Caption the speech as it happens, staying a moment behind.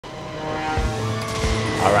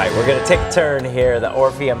All right, we're going to take a turn here. The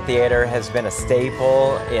Orpheum Theater has been a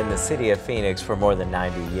staple in the city of Phoenix for more than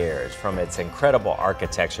 90 years. From its incredible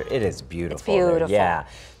architecture, it is beautiful. It's beautiful. Yeah,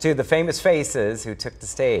 to the famous faces who took the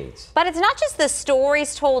stage. But it's not just the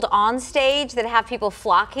stories told on stage that have people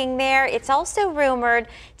flocking there. It's also rumored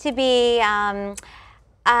to be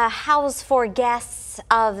a house for guests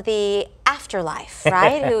of the afterlife,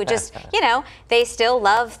 right? Who just, you know, they still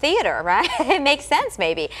love theater, right? It makes sense,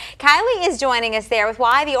 maybe. Kylie is joining us there with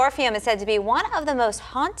why the Orpheum is said to be one of the most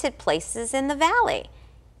haunted places in the valley.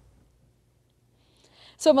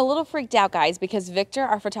 So I'm a little freaked out, guys, because Victor,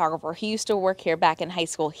 our photographer, he used to work here back in high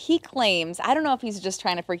school. He claims, I don't know if he's just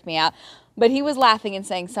trying to freak me out, but he was laughing and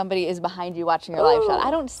saying somebody is behind you watching your live shot. I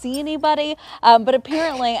don't see anybody, but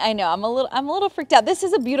apparently, I know, I'm a little freaked out. This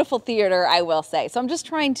is a beautiful theater, I will say. So I'm just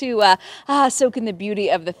trying to soak in the beauty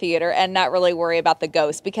of the theater and not really worry about the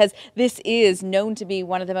ghosts, because this is known to be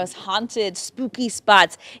one of the most haunted, spooky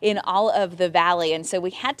spots in all of the valley. And so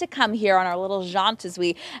we had to come here on our little jaunt as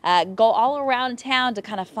we go all around town to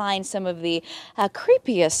kind of find some of the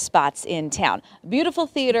creepiest spots in town. Beautiful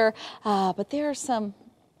theater, but there are some,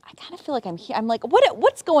 I kind of feel like I'm here. I'm like,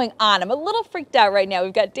 what's going on? I'm a little freaked out right now.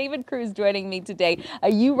 We've got David Cruz joining me today.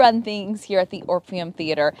 You run things here at the Orpheum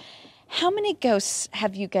Theater. How many ghosts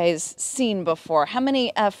have you guys seen before? How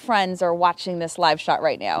many friends are watching this live shot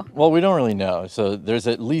right now? Well, we don't really know. So there's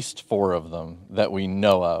at least 4 of them that we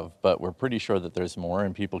know of, but we're pretty sure that there's more,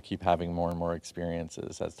 and people keep having more and more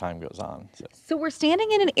experiences as time goes on. So we're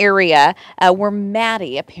standing in an area where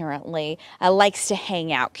Maddie apparently likes to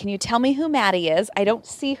hang out. Can you tell me who Maddie is? I don't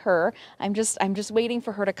see her. I'm just waiting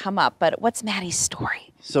for her to come up. But what's Maddie's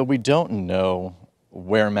story? So we don't know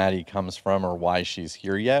where Maddie comes from or why she's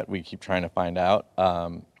here yet. We keep trying to find out.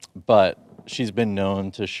 But she's been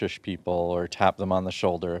known to shush people or tap them on the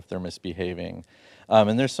shoulder if they're misbehaving.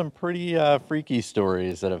 And there's some pretty freaky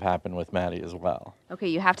stories that have happened with Maddie as well. Okay,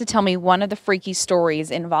 you have to tell me one of the freaky stories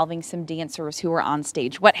involving some dancers who were on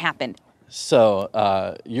stage. What happened?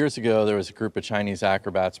 So years ago, there was a group of Chinese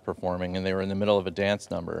acrobats performing, and they were in the middle of a dance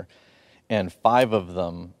number. And 5 of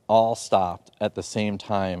them all stopped at the same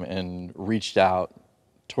time and reached out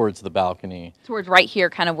towards the balcony. Towards right here,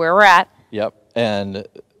 kind of where we're at. Yep. And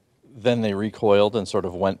then they recoiled and sort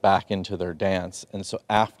of went back into their dance. And so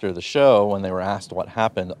after the show, when they were asked what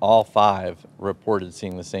happened, all 5 reported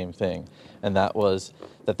seeing the same thing. And that was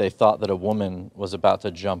that they thought that a woman was about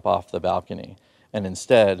to jump off the balcony. And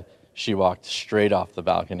instead, she walked straight off the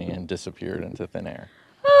balcony and disappeared into thin air.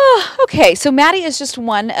 Okay, so Maddie is just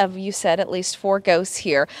one of, you said, at least 4 ghosts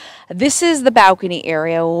here. This is the balcony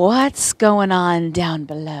area. What's going on down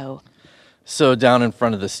below? So down in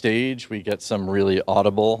front of the stage, we get some really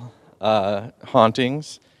audible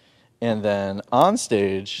hauntings. And then on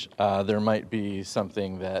stage, there might be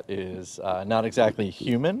something that is not exactly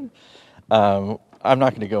human. I'm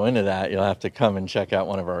not going to go into that. You'll have to come and check out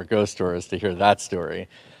one of our ghost tours to hear that story.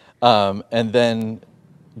 And then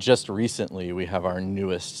just recently, we have our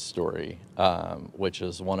newest story, which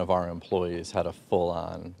is one of our employees had a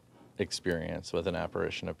full-on experience with an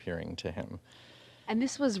apparition appearing to him. And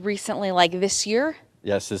this was recently, like this year?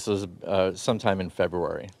 Yes, this was sometime in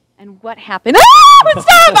February. And what happened? Ah,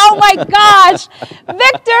 stop! Oh my gosh!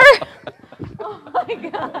 Victor! Oh my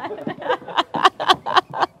God.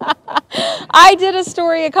 I did a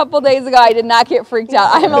story a couple days ago. I did not get freaked out.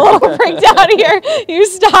 I'm a little freaked out here. You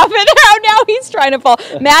stop it. Oh, now he's trying to fall.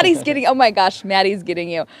 Maddie's getting, oh my gosh, Maddie's getting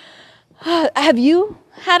you. Have you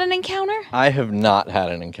had an encounter? I have not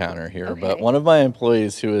had an encounter here, Okay. but one of my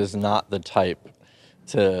employees who is not the type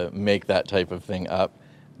to make that type of thing up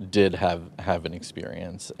did have an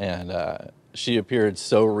experience. And she appeared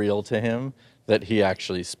so real to him that he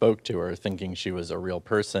actually spoke to her thinking she was a real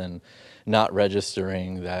person, not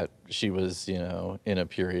registering that she was, you know, in a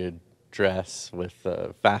period dress with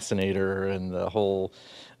a fascinator and the whole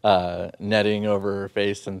netting over her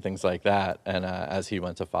face and things like that. And as he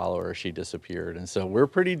went to follow her, she disappeared. And so we're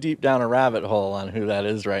pretty deep down a rabbit hole on who that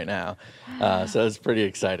is right now. So it's pretty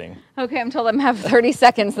exciting. Okay, I'm told I'm have 30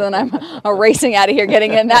 seconds, and then I'm racing out of here,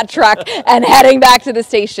 getting in that truck and heading back to the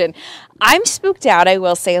station. I'm spooked out, I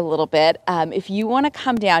will say a little bit. If you want to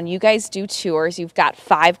come down, you guys do tours. You've got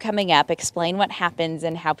 5 coming up. Explain what happens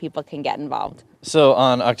and how people can get involved. So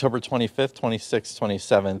on October 25th, 26th,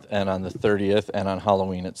 27th, and on the 30th, and on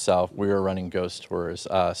Halloween itself, we are running ghost tours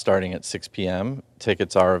starting at 6 p.m.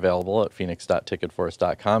 Tickets are available at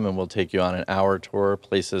phoenix.ticketforce.com, and we'll take you on an hour tour,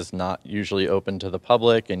 places not usually open to the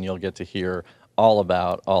public, and you'll get to hear all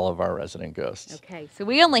about all of our resident ghosts. Okay, so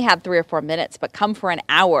we only had 3 or 4 minutes, but come for an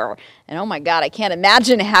hour. And oh my God, I can't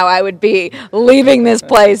imagine how I would be leaving this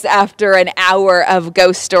place after an hour of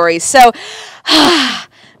ghost stories. So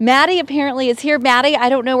Maddie apparently is here. Maddie, I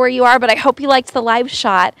don't know where you are, but I hope you liked the live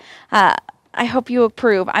shot. I hope you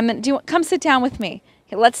approve. Come sit down with me.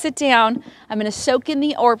 Okay, let's sit down. I'm going to soak in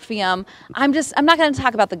the Orpheum. I'm not going to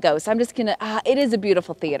talk about the ghosts. I'm just going to, it is a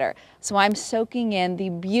beautiful theater. So I'm soaking in the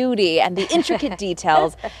beauty and the intricate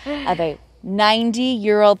details of a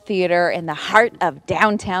 90-year-old theater in the heart of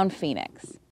downtown Phoenix.